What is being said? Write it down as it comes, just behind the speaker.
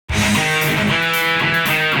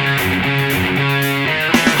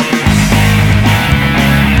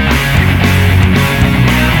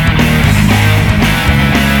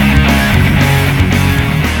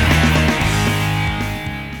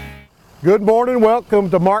Good morning, welcome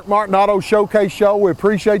to Mark Martin Auto Showcase Show. We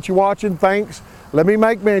appreciate you watching, thanks. Let me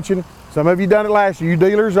make mention, some of you done it last year. You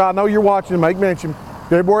dealers, I know you're watching, make mention.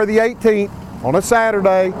 February the 18th, on a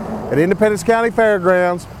Saturday, at Independence County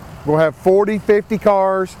Fairgrounds, we'll have 40, 50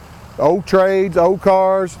 cars, old trades, old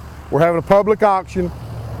cars. We're having a public auction,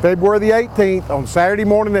 February the 18th, on Saturday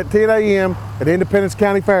morning at 10 a.m. at Independence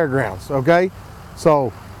County Fairgrounds, okay?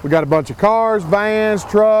 So, we got a bunch of cars, vans,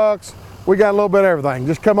 trucks, we got a little bit of everything.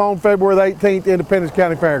 Just come on February the 18th, Independence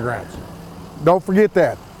County Fairgrounds. Don't forget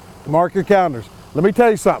that. Mark your calendars. Let me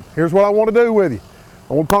tell you something. Here's what I want to do with you.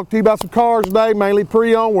 I want to talk to you about some cars today, mainly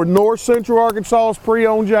pre-owned. We're North Central Arkansas's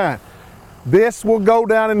pre-owned giant. This will go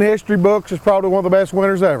down in the history books as probably one of the best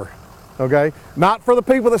winters ever, okay? Not for the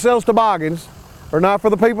people that sells toboggans, or not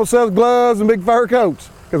for the people that sells gloves and big fur coats,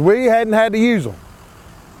 because we hadn't had to use them,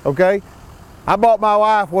 okay? I bought my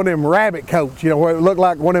wife one of them rabbit coats, you know, where it looked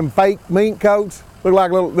like one of them fake mink coats, looked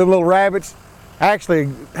like little rabbits.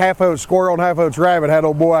 Actually, half of it's squirrel and half of it's rabbit. Had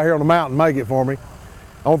old boy out here on the mountain make it for me.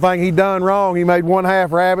 Only thing he done wrong, he made one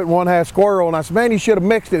half rabbit, one half squirrel, and I said, man, you should have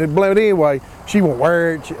mixed it and blended anyway. She won't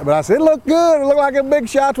wear it, but I said, it looked good. It looked like a big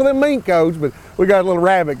shots with them mink coats, but we got a little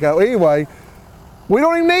rabbit coat. Anyway, we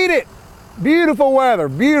don't even need it. Beautiful weather,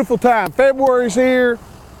 beautiful time. February's here,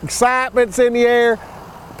 excitement's in the air.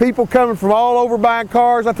 People coming from all over buying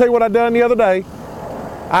cars. I tell you what I done the other day.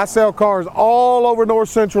 I sell cars all over North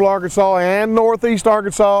Central Arkansas and Northeast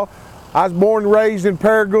Arkansas. I was born and raised in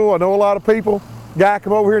Paragould. I know a lot of people. Guy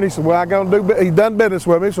come over here and he said, well, he done business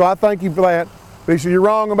with me, so I thank you for that. But he said, you're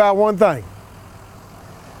wrong about one thing.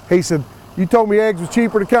 He said, you told me eggs was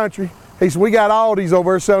cheaper in the country. He said, we got Aldi's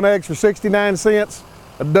over there selling eggs for 69 cents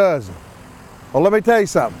a dozen. Well, let me tell you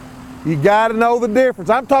something. You got to know the difference.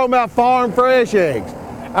 I'm talking about farm fresh eggs.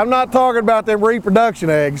 I'm not talking about them reproduction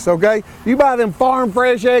eggs, okay? You buy them farm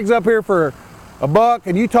fresh eggs up here for $1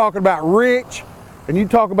 and you talking about rich and you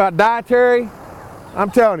talk about dietary, I'm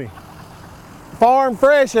telling you, farm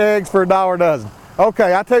fresh eggs for $1 a dozen.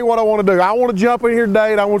 Okay, I tell you what I want to do. I want to jump in here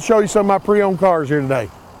today and I want to show you some of my pre-owned cars here today.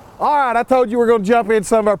 All right, I told you we're going to jump in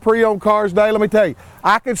some of our pre-owned cars today. Let me tell you,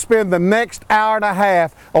 I could spend the next hour and a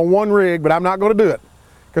half on one rig, but I'm not going to do it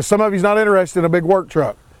because some of you's not interested in a big work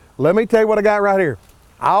truck. Let me tell you what I got right here.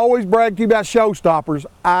 I always brag to you about showstoppers.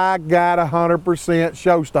 I got 100%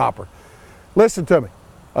 showstopper. Listen to me.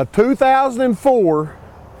 A 2004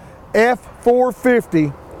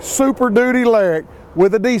 F450 Super Duty Lyric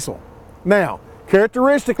with a diesel. Now,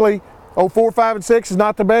 characteristically, 04, 5, and 6 is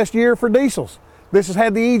not the best year for diesels. This has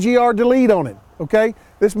had the EGR delete on it, okay?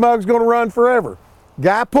 This mug's gonna run forever.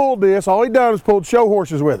 Guy pulled this, all he done is pulled show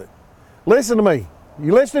horses with it. Listen to me.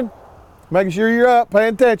 You listening? Making sure you're up,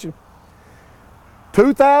 paying attention.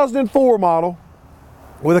 2004 model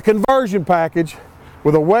with a conversion package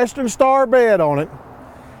with a Western Star bed on it.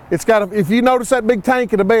 It's got if you notice that big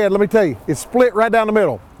tank in the bed, let me tell you, it's split right down the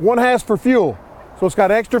middle. One has for fuel, so it's got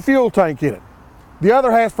extra fuel tank in it. The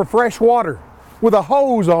other has for fresh water with a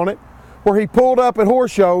hose on it where he pulled up at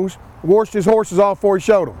horse shows, washed his horses off before he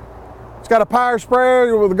showed them. It's got a power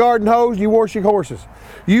sprayer with a garden hose, and you wash your horses.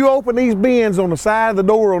 You open these bins on the side of the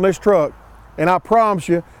door on this truck, and I promise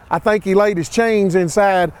you, I think he laid his chains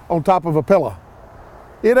inside on top of a pillow.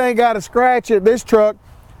 It ain't got a scratch at this truck.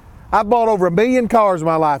 I bought over 1 million cars in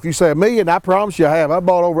my life. You say 1 million, I promise you I have. I've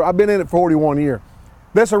been in it for 41 years.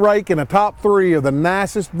 This will rank in the top 3 of the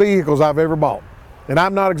nicest vehicles I've ever bought. And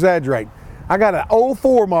I'm not exaggerating. I got an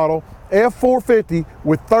 04 model F450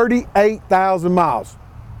 with 38,000 miles.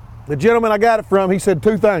 The gentleman I got it from, he said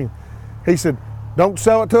 2 things. He said, don't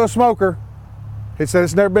sell it to a smoker. He said,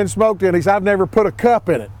 it's never been smoked in. He said, I've never put a cup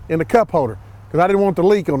in it, in the cup holder, because I didn't want the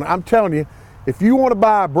leak on it. I'm telling you, if you want to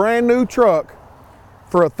buy a brand new truck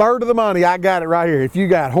for 1/3 of the money, I got it right here. If you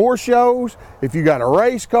got horse shows, if you got a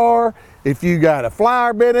race car, if you got a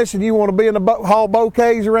flower business and you want to be in the haul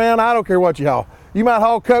bouquets around, I don't care what you haul. You might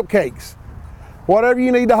haul cupcakes. Whatever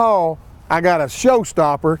you need to haul, I got a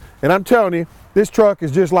showstopper, and I'm telling you, this truck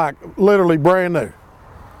is just like literally brand new.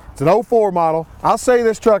 It's an 04 model. I'll say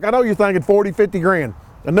this truck, I know you're thinking 40, 50 grand.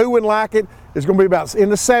 A new one like it is going to be about in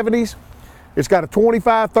the 70s. It's got a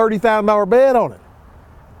 $25,000, $30,000 bed on it.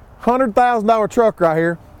 $100,000 truck right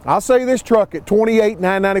here. I'll say this truck at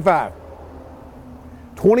 $28,995.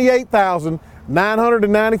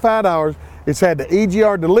 $28,995. It's had the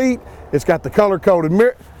EGR delete. It's got the color-coded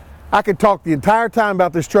mirror. I could talk the entire time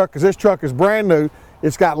about this truck because this truck is brand new.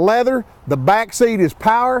 It's got leather. The back seat is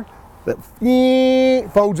power that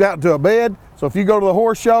folds out into a bed. So if you go to the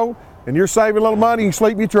horse show and you're saving a little money, you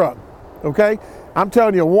sleep in your truck, okay? I'm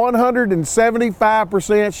telling you,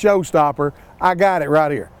 175% showstopper. I got it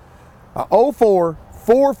right here. A 04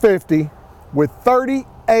 450 with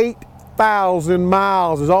 38,000 28,000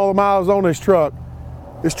 miles is all the miles on this truck.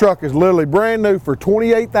 This truck is literally brand new for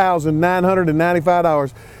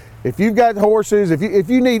 $28,995. If you've got horses, if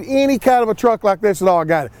you need any kind of a truck like this at all, I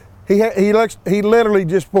got it. He literally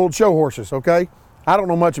just pulled show horses, okay? I don't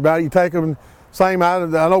know much about it. You take them, I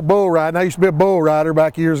know bull riding. I used to be a bull rider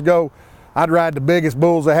back years ago. I'd ride the biggest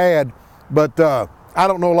bulls they had, but I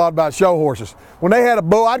don't know a lot about show horses. When they had a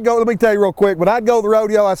bull, let me tell you real quick, when I'd go to the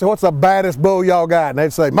rodeo, I'd say, what's the baddest bull y'all got? And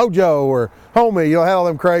they'd say Mojo or Homie, had all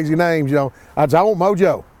them crazy names, I'd say, I want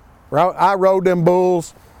Mojo. I rode them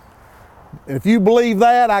bulls. And if you believe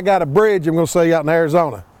that, I got a bridge I'm going to see out in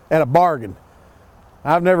Arizona at a bargain.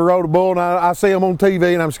 I've never rode a bull, and I see them on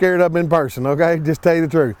TV, and I'm scared of them in person, okay? Just tell you the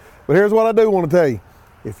truth. But here's what I do want to tell you.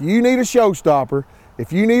 If you need a showstopper,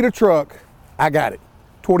 if you need a truck, I got it.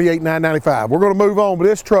 $28,995. We're going to move on, but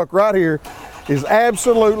this truck right here is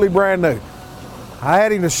absolutely brand new. I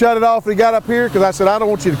had him to shut it off when he got up here because I said, I don't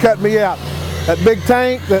want you to cut me out. That big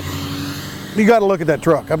tank, you got to look at that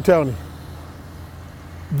truck, I'm telling you.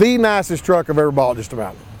 The nicest truck I've ever bought, just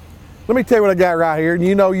about. Let me tell you what I got right here, and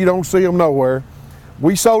you don't see them nowhere.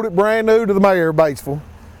 We sold it brand new to the mayor of Batesville.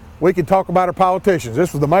 We can talk about our politicians.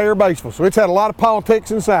 This was the mayor of Batesville, so it's had a lot of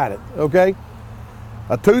politics inside it, okay?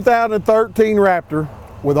 A 2013 Raptor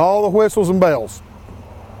with all the whistles and bells.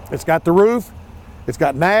 It's got the roof, it's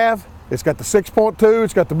got nav, it's got the 6.2,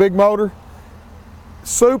 it's got the big motor.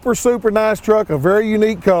 Super, super nice truck, a very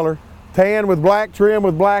unique color, tan with black trim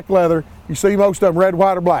with black leather. You see most of them red,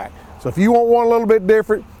 white, or black. So if you want one a little bit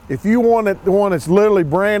different, if you want the one that's literally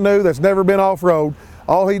brand new, that's never been off-road,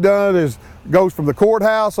 all he done is goes from the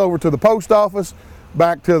courthouse over to the post office,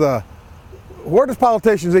 back to the, where does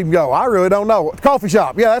politicians even go? I really don't know. Coffee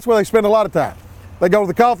shop, yeah, that's where they spend a lot of time. They go to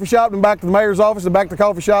the coffee shop and back to the mayor's office and back to the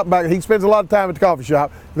coffee shop and back. He spends a lot of time at the coffee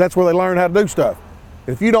shop. That's where they learn how to do stuff.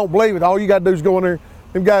 If you don't believe it, all you got to do is go in there.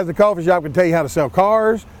 Them guys at the coffee shop can tell you how to sell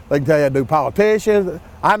cars. They can tell you how to do politicians.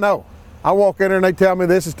 I know. I walk in there and they tell me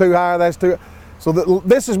this is too high, that's too. So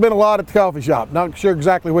this has been a lot at the coffee shop. Not sure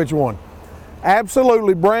exactly which one.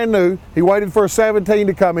 Absolutely brand new. He waited for a 17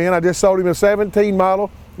 to come in. I just sold him a 17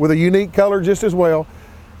 model with a unique color just as well.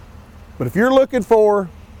 But if you're looking for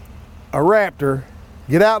a Raptor,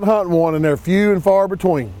 get out and hunt one, and they're few and far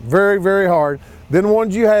between. Very, very hard. Then the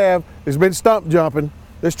ones you have has been stump jumping.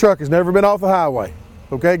 This truck has never been off the highway.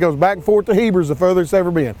 Okay, it goes back and forth to Heber's, the furthest it's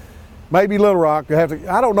ever been. Maybe Little Rock. I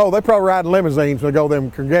don't know. They probably ride in limousines when they go to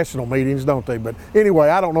them congressional meetings, don't they? But anyway,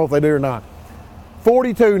 I don't know if they do or not.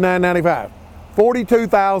 $42,995.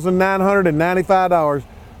 $42,995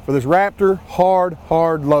 for this Raptor,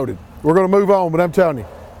 hard loaded. We're going to move on, but I'm telling you,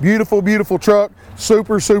 beautiful, beautiful truck.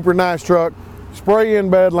 Super, super nice truck. Spray-in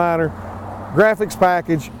bed liner, graphics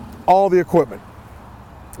package, all the equipment.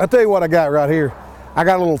 I'll tell you what I got right here. I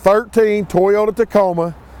got a little 13 Toyota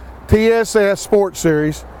Tacoma TSS Sports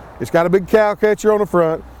Series. It's got a big cow catcher on the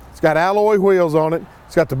front. It's got alloy wheels on it.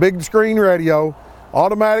 It's got the big screen radio,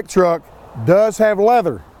 automatic truck, does have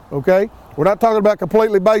leather, okay? We're not talking about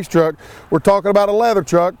completely base truck. We're talking about a leather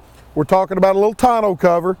truck. We're talking about a little tonneau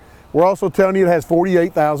cover. We're also telling you it has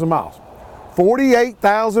 48,000 miles.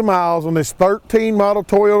 48,000 miles on this 13 model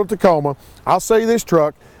Toyota Tacoma. I'll say this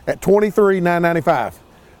truck at $23,995.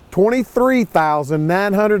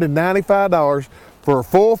 $23,995 for a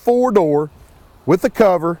full four-door with the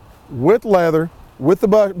cover, with leather, with the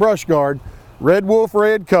brush guard, red wolf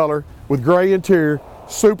red color with gray interior,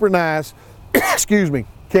 super nice. Excuse me,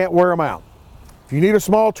 can't wear them out. If you need a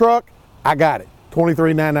small truck, I got it,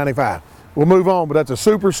 $23,995. We'll move on, but that's a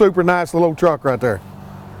super, super nice little truck right there.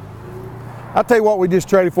 I'll tell you what we just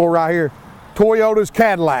traded for right here. Toyota's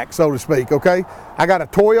Cadillac, so to speak, okay? I got a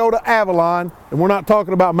Toyota Avalon, and we're not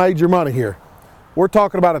talking about major money here. We're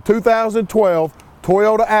talking about a 2012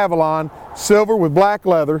 Toyota Avalon, silver with black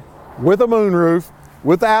leather, with a moonroof,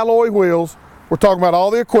 with alloy wheels. We're talking about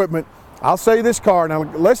all the equipment. I'll say this car, now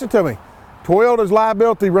listen to me. Toyota's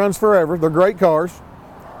liability runs forever. They're great cars.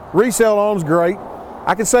 Resale on them's great.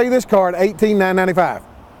 I can say this car at $18,995.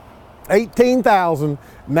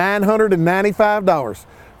 $18,995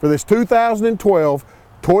 for this 2012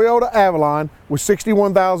 Toyota Avalon with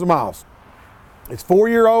 61,000 miles. It's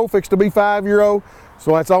 4-year-old, fixed to be 5-year-old,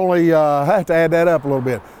 so that's only, I have to add that up a little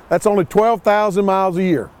bit. That's only 12,000 miles a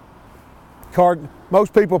year. Car,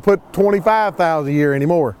 most people put 25,000 a year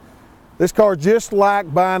anymore. This car just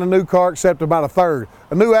like buying a new car, except about a third.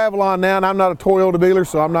 A new Avalon now, and I'm not a Toyota dealer,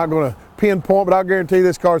 so I'm not going to pinpoint, but I'll guarantee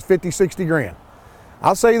this car is 50, 60 grand.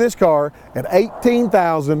 I'll say this car at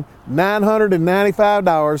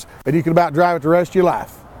 $18,995, and you can about drive it the rest of your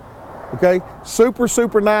life. Okay, super,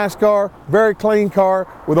 super nice car, very clean car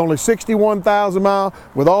with only 61,000 miles,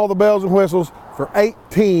 with all the bells and whistles for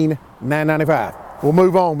 $18,995. $995. We'll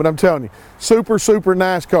move on, but I'm telling you, super, super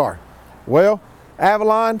nice car. Well,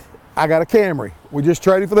 Avalon, I got a Camry. We just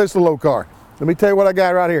traded for this little old car. Let me tell you what I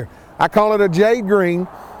got right here. I call it a Jade Green.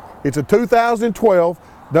 It's a 2012,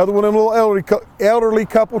 another one of them little elderly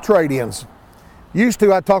couple trade-ins. Used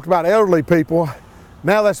to, I talked about elderly people.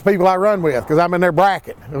 Now that's the people I run with because I'm in their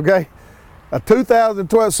bracket, okay? A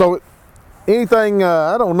 2012, so anything,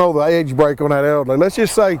 I don't know the age break on that elderly. Let's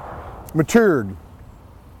just say matured.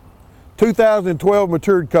 2012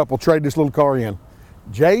 matured couple trade this little car in.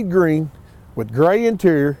 Jade Green with gray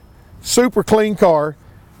interior, super clean car.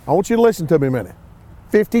 I want you to listen to me a minute.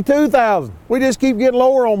 52,000. We just keep getting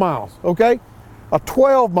lower on miles, okay? A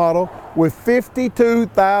 12 model with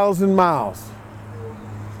 52,000 miles.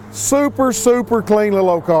 Super, super clean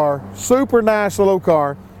little car, super nice little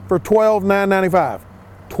car for $12,995.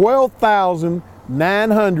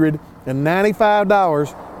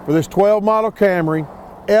 $12,995 for this 12 model Camry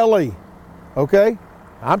LE, okay?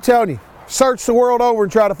 I'm telling you, search the world over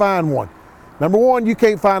and try to find one. Number one, you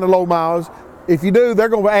can't find the low miles. If you do, they're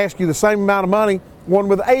going to ask you the same amount of money, one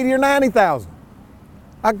with 80 or 90,000.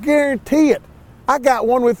 I guarantee it. I got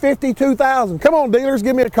one with 52,000. Come on, dealers,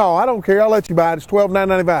 give me a call. I don't care. I'll let you buy it. It's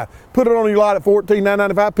 $12,995. Put it on your lot at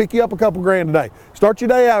 $14,995. Pick you up a couple grand today. Start your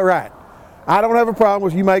day out right. I don't have a problem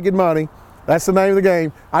with you making money. That's the name of the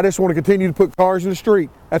game. I just want to continue to put cars in the street.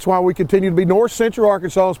 That's why we continue to be North Central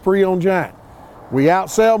Arkansas's pre-owned giant. We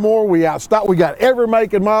outsell more. We outstock. We got every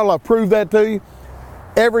make and model. I've proved that to you.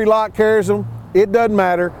 Every lot carries them. It doesn't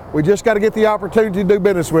matter. We just got to get the opportunity to do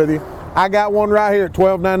business with you. I got one right here at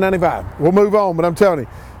 $12,995. We'll move on, but I'm telling you,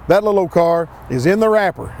 that little car is in the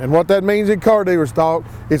wrapper. And what that means in car dealers talk,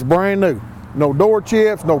 it's brand new. No door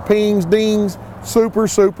chips, no pings, dings. Super,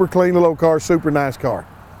 super clean little car, super nice car.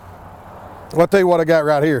 Well, I'll tell you what I got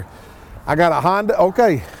right here. I got a Honda.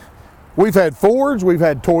 Okay, we've had Fords, we've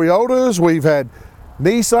had Toyotas, we've had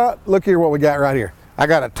Nissan. Look here what we got right here. I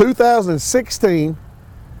got a 2016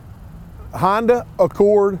 Honda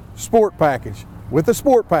Accord Sport Package with the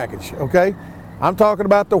Sport Package, okay? I'm talking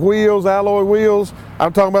about the wheels, alloy wheels.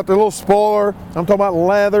 I'm talking about the little spoiler. I'm talking about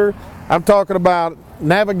leather. I'm talking about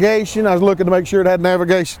navigation. I was looking to make sure it had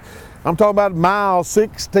navigation. I'm talking about miles,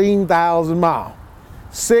 16,000 miles.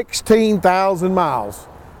 16,000 miles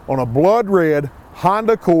on a blood red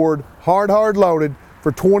Honda Accord, hard loaded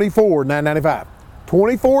for $24,995.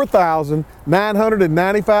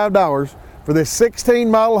 $24,995 for this 16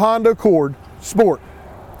 model Honda Accord Sport.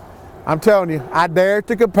 I'm telling you, I dare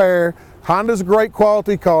to compare. Honda's a great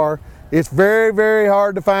quality car. It's very, very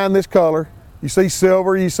hard to find this color. You see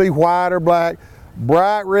silver, you see white or black.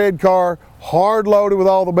 Bright red car, hard loaded with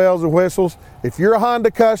all the bells and whistles. If you're a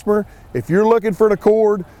Honda customer, if you're looking for an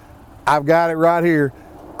Accord, I've got it right here.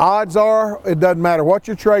 Odds are, it doesn't matter what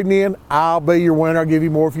you're trading in, I'll be your winner. I'll give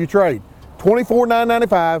you more if you trade.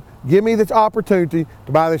 $24,995, give me the opportunity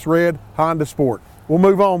to buy this red Honda Sport. We'll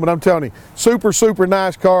move on, but I'm telling you, super, super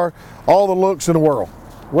nice car, all the looks in the world.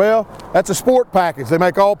 Well, that's a Sport package. They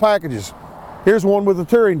make all packages. Here's one with a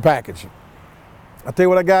touring package. I'll tell you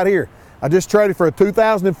what I got here. I just traded for a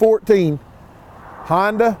 2014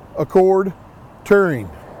 Honda Accord Touring.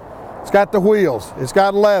 It's got the wheels, it's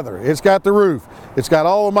got leather, it's got the roof, it's got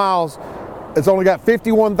all the miles. It's only got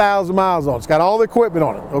 51,000 miles on it. It's got all the equipment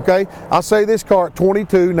on it, okay? I'll say this car at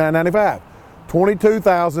 $22,995.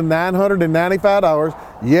 $22,995.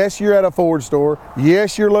 Yes, you're at a Ford store.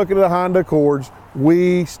 Yes, you're looking at a Honda Accords.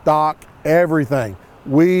 We stock everything.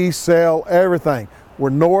 We sell everything. We're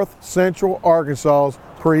North Central Arkansas's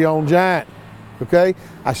pre-owned giant, okay?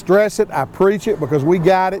 I stress it, I preach it because we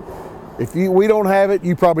got it. If we don't have it,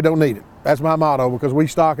 you probably don't need it. That's my motto because we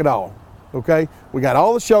stock it all, okay? We got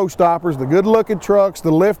all the showstoppers, the good-looking trucks,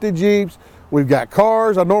 the lifted Jeeps. We've got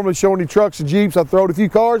cars. I normally show any trucks and Jeeps. I throw a few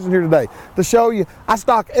cars in here today to show you I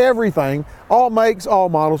stock everything, all makes, all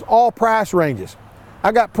models, all price ranges.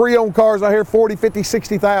 I got pre-owned cars out here, 40, 50,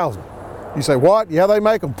 60,000. You say, what? Yeah, they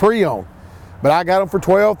make them pre-owned. But I got them for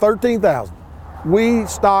 12, 13,000. We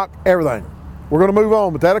stock everything. We're going to move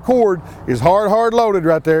on, but that Accord is hard loaded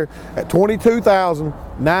right there at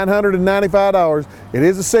 $22,995. It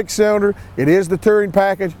is a 6-cylinder. It is the touring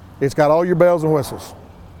package. It's got all your bells and whistles.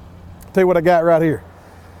 I'll tell you what I got right here.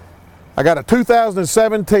 I got a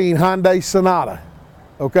 2017 Hyundai Sonata,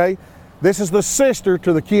 okay? This is the sister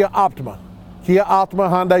to the Kia Optima. Kia Optima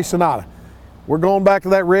Hyundai Sonata. We're going back to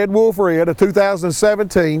that Red Wolf Red, a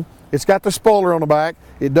 2017. It's got the spoiler on the back.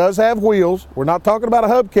 It does have wheels. We're not talking about a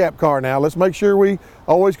hubcap car now. Let's make sure we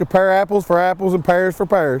always compare apples for apples and pears for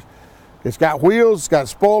pears. It's got wheels, it's got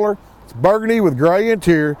spoiler, it's burgundy with gray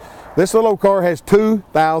interior. This little car has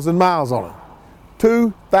 2,000 miles on it.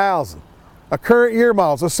 2,000. a current year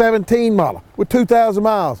model, it's a 17 model with 2,000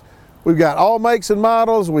 miles. We've got all makes and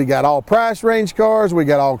models. We got all price range cars. We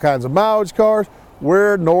got all kinds of mileage cars.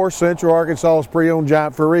 We're North Central Arkansas's pre-owned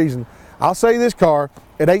giant for a reason. I'll sell you this car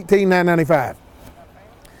at $18,995.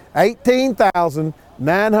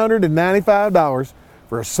 $18,995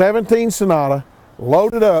 for a 17 Sonata,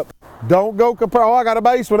 loaded up. Don't go compare, oh, I got a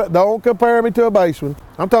base one. Don't compare me to a base one.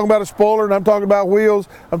 I'm talking about a spoiler, and I'm talking about wheels.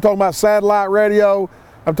 I'm talking about satellite radio.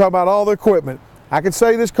 I'm talking about all the equipment. I could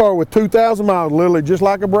sell you this car with 2,000 miles, literally just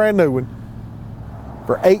like a brand new one,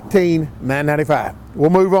 for $18,995. We'll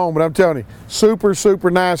move on, but I'm telling you, super,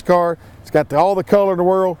 super nice car. It's got all the color in the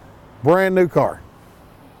world, brand new car.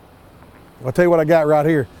 I'll tell you what I got right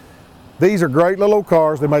here. These are great little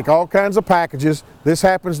cars. They make all kinds of packages. This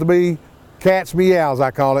happens to be Cat's Meows,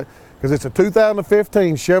 I call it, because it's a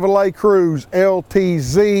 2015 Chevrolet Cruze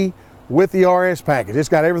LTZ with the RS package. It's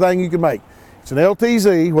got everything you can make. It's an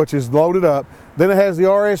LTZ, which is loaded up. Then it has the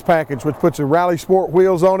RS package, which puts the Rally Sport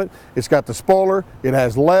wheels on it. It's got the spoiler. It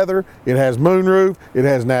has leather. It has moonroof. It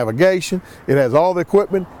has navigation. It has all the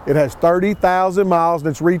equipment. It has 30,000 miles,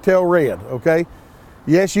 and it's retail red, okay?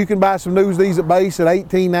 Yes, you can buy some new these at base at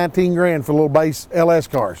 18, 19 grand for little base LS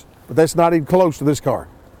cars, but that's not even close to this car.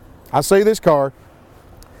 I see this car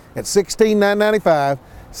at $16,995,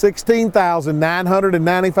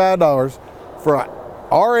 $16,995 for a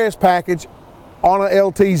RS package on an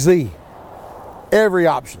LTZ. Every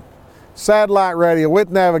option. Satellite radio with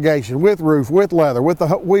navigation, with roof, with leather, with the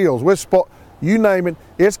wheels, with sport, you name it,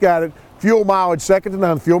 it's got it. Fuel mileage second to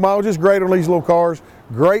none. Fuel mileage is great on these little cars.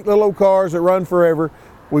 Great little cars that run forever.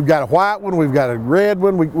 We've got a white one, we've got a red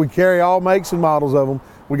one. We carry all makes and models of them.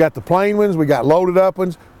 We got the plain ones, we got loaded up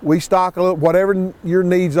ones. We stock a little, whatever your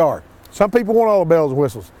needs are. Some people want all the bells and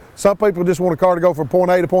whistles. Some people just want a car to go from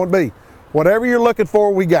point A to point B. Whatever you're looking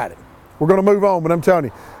for, we got it. We're going to move on, but I'm telling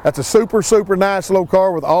you, that's a super, super nice little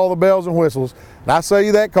car with all the bells and whistles. And I sell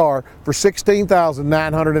you that car for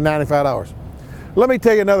 $16,995. Let me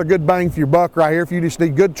tell you another good bang for your buck right here if you just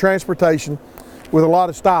need good transportation with a lot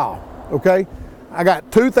of style, okay? I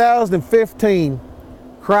got 2015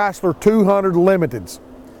 Chrysler 200 Limiteds.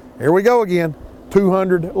 Here we go again,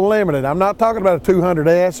 200 Limited. I'm not talking about a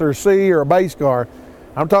 200S or a C or a base car.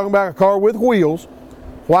 I'm talking about a car with wheels,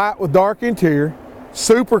 white with dark interior,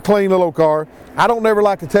 super clean little car. I don't never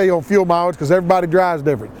like to tell you on fuel mileage because everybody drives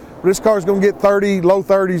different. But this car is going to get 30, low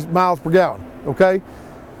 30s miles per gallon, okay?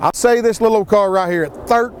 I'll say this little car right here at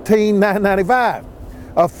 $13,995.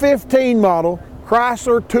 A 15 model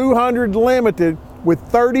Chrysler 200 Limited with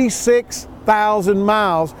 36,000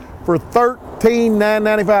 miles for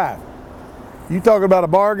 $13,995. You talking about a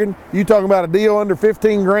bargain? You talking about a deal under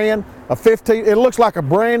 15 grand? It looks like a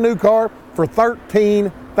brand new car for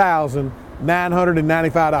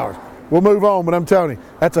 $13,995. We'll move on, but I'm telling you,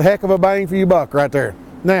 that's a heck of a bang for your buck right there.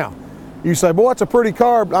 Now, you say, boy, it's a pretty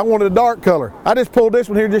car, but I wanted a dark color. I just pulled this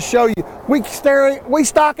one here to just show you. We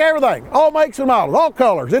stock everything, all makes and models, all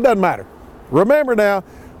colors, it doesn't matter. Remember now,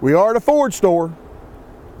 we are at a Ford store,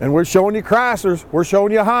 and we're showing you Chryslers, we're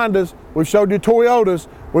showing you Hondas, we've showed you Toyotas,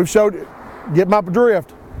 we've showed you, get my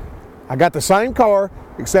drift. I got the same car,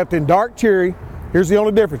 except in dark cherry. Here's the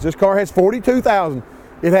only difference. This car has 42,000.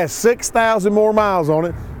 It has 6,000 more miles on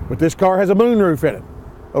it, but this car has a moonroof in it.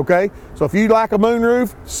 Okay, so if you like a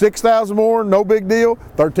moonroof, 6,000 more, no big deal,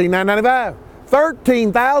 $13,995.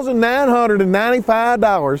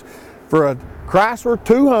 $13,995 for a Chrysler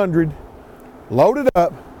 200, loaded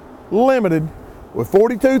up, limited, with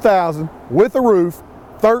 42,000, with a roof,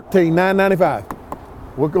 $13,995.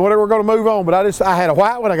 We're going to move on, but I had a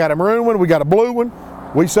white one, I got a maroon one, we got a blue one.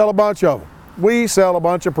 We sell a bunch of them. We sell a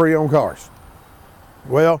bunch of pre-owned cars.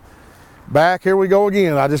 Well, back here we go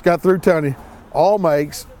again. I just got through telling you, all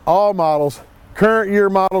makes, all models, current year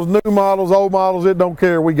models, new models, old models, it don't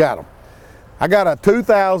care, we got them. I got a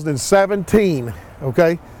 2017,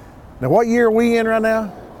 okay? Now what year are we in right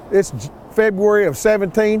now? It's February of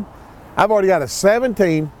 17. I've already got a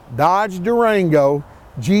 17 Dodge Durango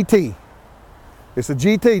GT. It's a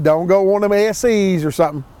GT, don't go one of them SEs or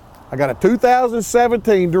something. I got a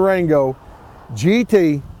 2017 Durango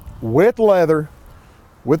GT with leather,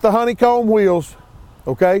 with the honeycomb wheels,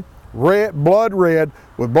 okay? Red, blood red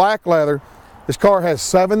with black leather. This car has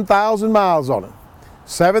 7,000 miles on it.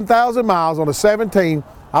 7,000 miles on a 17.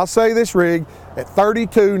 I'll say this rig at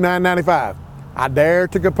 $32,995. I dare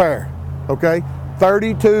to compare, okay?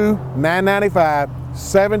 $32,995,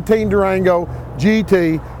 17 Durango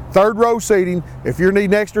GT, third row seating. If you're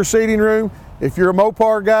needing extra seating room, if you're a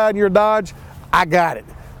Mopar guy and you're a Dodge, I got it.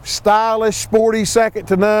 Stylish, sporty, second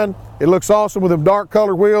to none. It looks awesome with them dark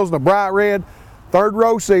colored wheels and a bright red. Third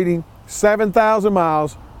row seating, 7,000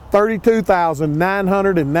 miles,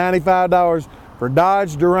 $32,995 for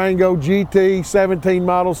Dodge Durango GT 17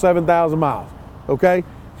 model, 7,000 miles. Okay?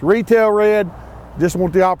 It's retail red. Just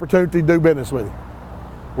want the opportunity to do business with you.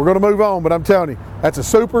 We're going to move on, but I'm telling you, that's a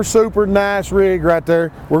super, super nice rig right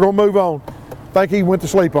there. We're going to move on. Think he went to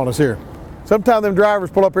sleep on us here. Sometimes them drivers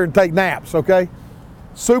pull up here and take naps, okay?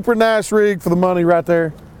 Super nice rig for the money right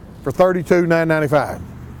there for $32,995.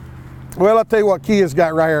 Well, I'll tell you what Kia's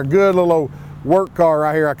got right here. A good little old work car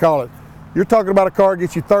right here, I call it. You're talking about a car that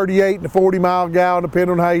gets you 38 and a 40 mile gallon,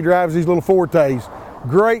 depending on how you drive these little Fortes.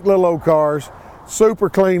 Great little old cars. Super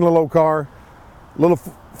clean little old car. Little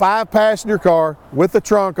 5-passenger car with the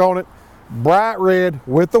trunk on it. Bright red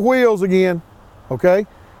with the wheels again, okay?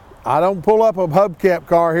 I don't pull up a hubcap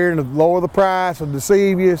car here and lower the price and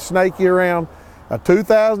deceive you, snake you around. A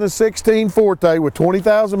 2016 Forte with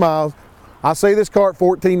 20,000 miles. I see this car at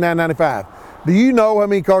 $14,995. Do you know how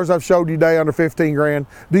many cars I've showed you today under 15 grand?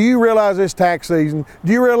 Do you realize it's tax season?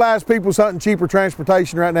 Do you realize people's hunting cheaper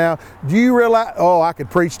transportation right now? Do you realize, oh, I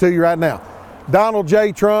could preach to you right now. Donald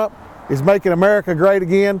J. Trump is making America great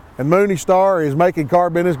again, and Mooney Star is making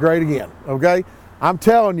car business great again, okay? I'm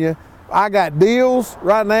telling you, I got deals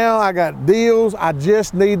right now. I got deals. I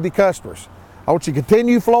just need the customers. I want you to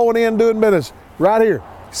continue flowing in, doing business right here.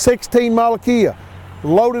 16 model Kia,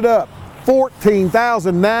 loaded up.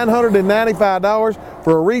 $14,995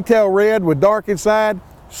 for a retail red with dark inside.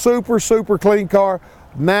 Super, super clean car.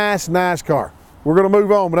 Nice, nice car. We're going to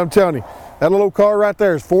move on, but I'm telling you, that little car right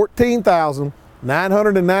there is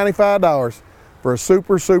 $14,995 for a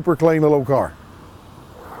super, super clean little car.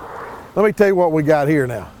 Let me tell you what we got here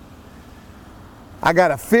now. I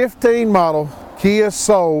got a 15 model Kia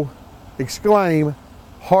Soul Exclaim,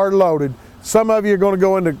 hard loaded. Some of you are going to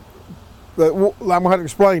go into, I'm going to have to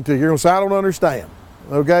explain to you. You're going to say, I don't understand.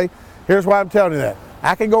 Okay? Here's why I'm telling you that.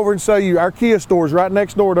 I can go over and sell you, our Kia store is right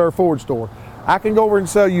next door to our Ford store. I can go over and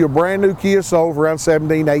sell you a brand new Kia Soul for around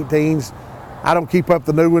 17, 18s. I don't keep up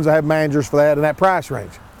the new ones. I have managers for that in that price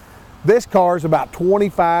range. This car is about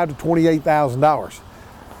 $25,000 to $28,000.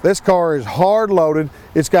 This car is hard loaded.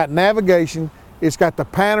 It's got navigation. It's got the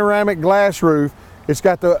panoramic glass roof. It's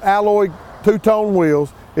got the alloy two-tone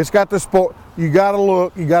wheels. It's got the sport. You got to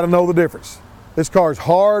look. You got to know the difference. This car is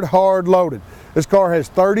hard loaded. This car has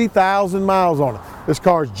 30,000 miles on it. This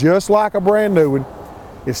car is just like a brand new one.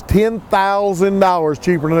 It's $10,000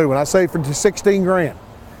 cheaper than a new one. I say for 16 grand.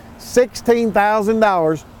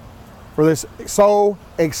 $16,000 for this Soul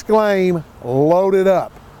Exclaim loaded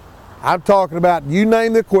up. I'm talking about, you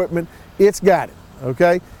name the equipment, it's got it,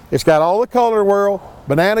 okay? It's got all the color world.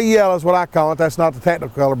 Banana yellow is what I call it. That's not the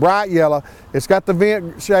technical color. Bright yellow. It's got the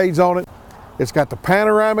vent shades on it. It's got the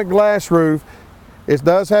panoramic glass roof. It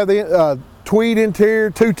does have the tweed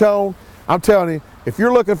interior, two-tone. I'm telling you, if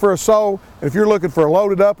you're looking for a Soul, and if you're looking for a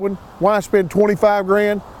loaded up one, why spend 25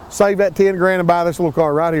 grand, save that 10 grand and buy this little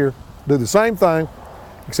car right here. Do the same thing,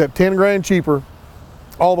 except 10 grand cheaper,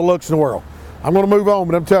 all the looks in the world. I'm going to move on,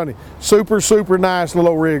 but I'm telling you, super, super nice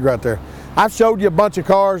little rig right there. I've showed you a bunch of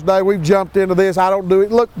cars today. We've jumped into this. I don't do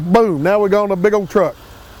it. Look, boom, now we're going to a big old truck.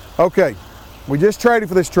 Okay, we just traded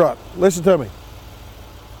for this truck. Listen to me.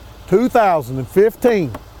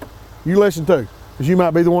 2015, you listen to, because you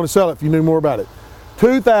might be the one to sell it if you knew more about it.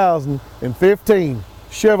 2015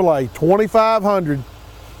 Chevrolet 2500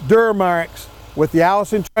 Duramax with the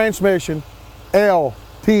Allison transmission,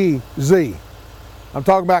 LTZ. I'm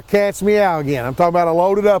talking about cat's meow again. I'm talking about a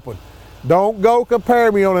loaded up one. Don't go compare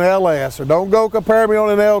me on an LS, or don't go compare me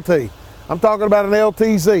on an LT. I'm talking about an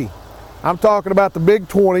LTZ. I'm talking about the big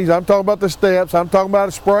 20s. I'm talking about the steps. I'm talking about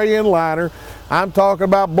a spray-in liner. I'm talking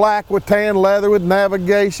about black with tan leather with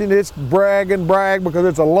navigation. It's brag and brag because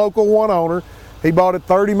it's a local one owner. He bought it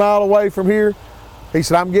 30 miles away from here. He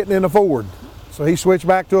said, I'm getting in a Ford. So he switched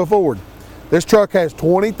back to a Ford. This truck has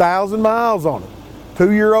 20,000 miles on it.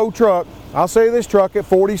 2-year-old truck. I'll sell you this truck at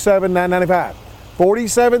 $47,995.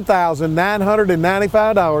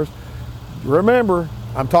 $47,995. Remember,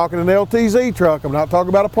 I'm talking an LTZ truck. I'm not talking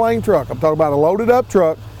about a plain truck. I'm talking about a loaded up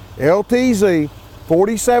truck. LTZ,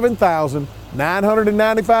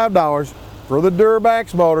 $47,995 for the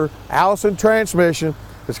Duramax motor, Allison transmission.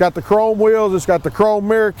 It's got the chrome wheels. It's got the chrome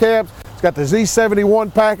mirror caps. It's got the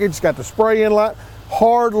Z71 package. It's got the spray-in light.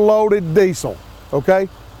 Hard loaded diesel. Okay,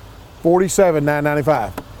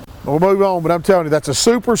 $47,995. We'll move on, but I'm telling you, that's a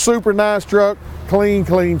super, super nice truck. Clean,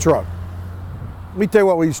 clean truck. Let me tell you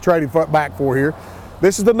what we just traded back for here.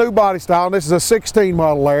 This is the new body style, and this is a 16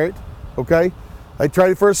 model Lariat, okay? They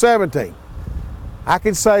traded for a 17. I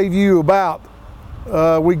can save you about,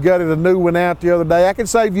 we gutted a new one out the other day. I can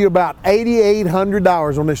save you about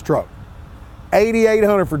 $8,800 on this truck.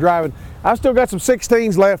 $8,800 for driving. I've still got some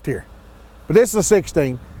 16s left here, but this is a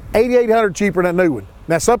 16, 8,800 cheaper than that new one.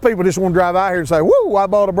 Now some people just want to drive out here and say, woo, I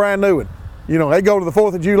bought a brand new one. You know, they go to the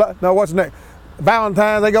 4th of July, no, what's next?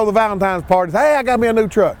 Valentine's, they go to the Valentine's parties, hey, I got me a new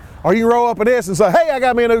truck. Or you roll up in this and say, hey, I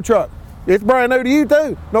got me a new truck. It's brand new to you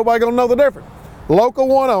too. Nobody gonna know the difference. Local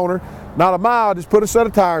one owner, not a mile, just put a set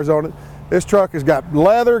of tires on it. This truck has got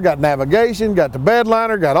leather, got navigation, got the bed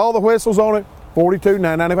liner, got all the whistles on it,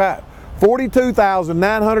 $42,995.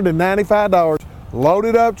 $42,995,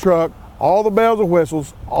 loaded up truck, all the bells and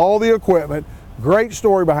whistles, all the equipment, great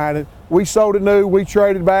story behind it. We sold it new, we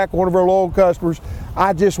traded back, one of our loyal customers.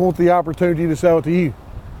 I just want the opportunity to sell it to you,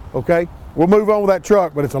 okay? We'll move on with that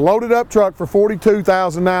truck, but it's a loaded up truck for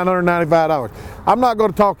 $42,995. I'm not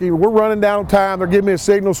gonna talk to you, we're running down time, they're giving me a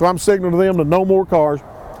signal, so I'm signaling to them to no more cars.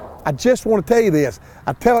 I just want to tell you this.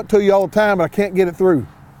 I tell it to you all the time, but I can't get it through.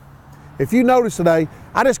 If you notice today,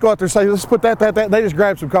 I just go out there and say, let's put that, and they just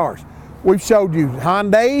grab some cars. We've showed you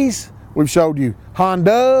Hyundais, we've showed you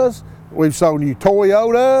Hondas, we've shown you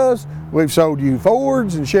Toyotas, we've showed you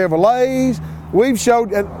Fords and Chevrolets. We've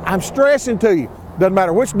showed, and I'm stressing to you, doesn't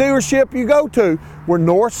matter which dealership you go to, we're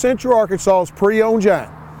North Central Arkansas's pre-owned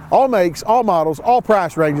giant. All makes, all models, all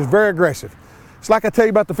price ranges, very aggressive. It's like I tell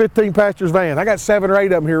you about the 15 passengers van. I got 7 or 8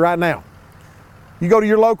 of them here right now. You go to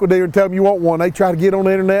your local dealer and tell them you want one. They try to get on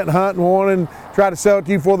the internet and hunt one and try to sell it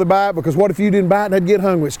to you before they buy it, because what if you didn't buy it and they'd get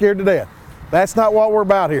hungry, scared to death? That's not what we're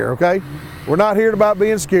about here, okay? We're not here about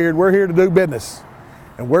being scared. We're here to do business.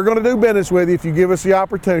 And we're going to do business with you if you give us the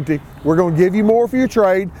opportunity. We're going to give you more for your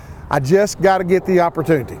trade. I just got to get the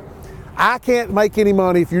opportunity. I can't make any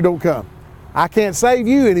money if you don't come. I can't save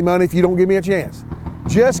you any money if you don't give me a chance.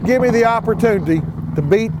 Just give me the opportunity to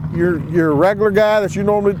beat your regular guy that you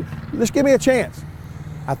normally, just give me a chance.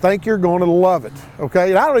 I think you're going to love it, okay?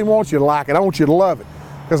 And I don't even want you to like it, I want you to love it.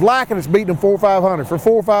 Because liking it's beating them 400 or 500. For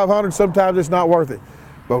 400 or 500, sometimes it's not worth it.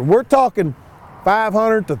 But when we're talking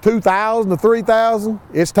 500 to 2,000 to 3,000,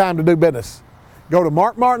 it's time to do business. Go to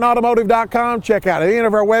markmartinautomotive.com, check out any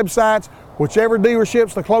of our websites, whichever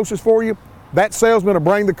dealership's the closest for you. That salesman will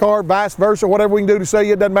bring the car, vice versa, whatever we can do to sell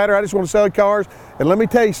you, it doesn't matter. I just want to sell you cars. And let me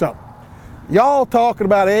tell you something. Y'all talking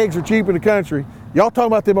about eggs are cheap in the country. Y'all talking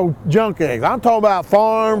about them old junk eggs. I'm talking about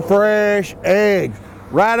farm fresh eggs,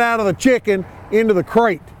 right out of the chicken into the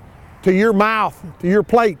crate, to your mouth, to your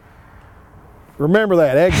plate. Remember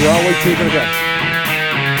that, eggs are always cheap in the country.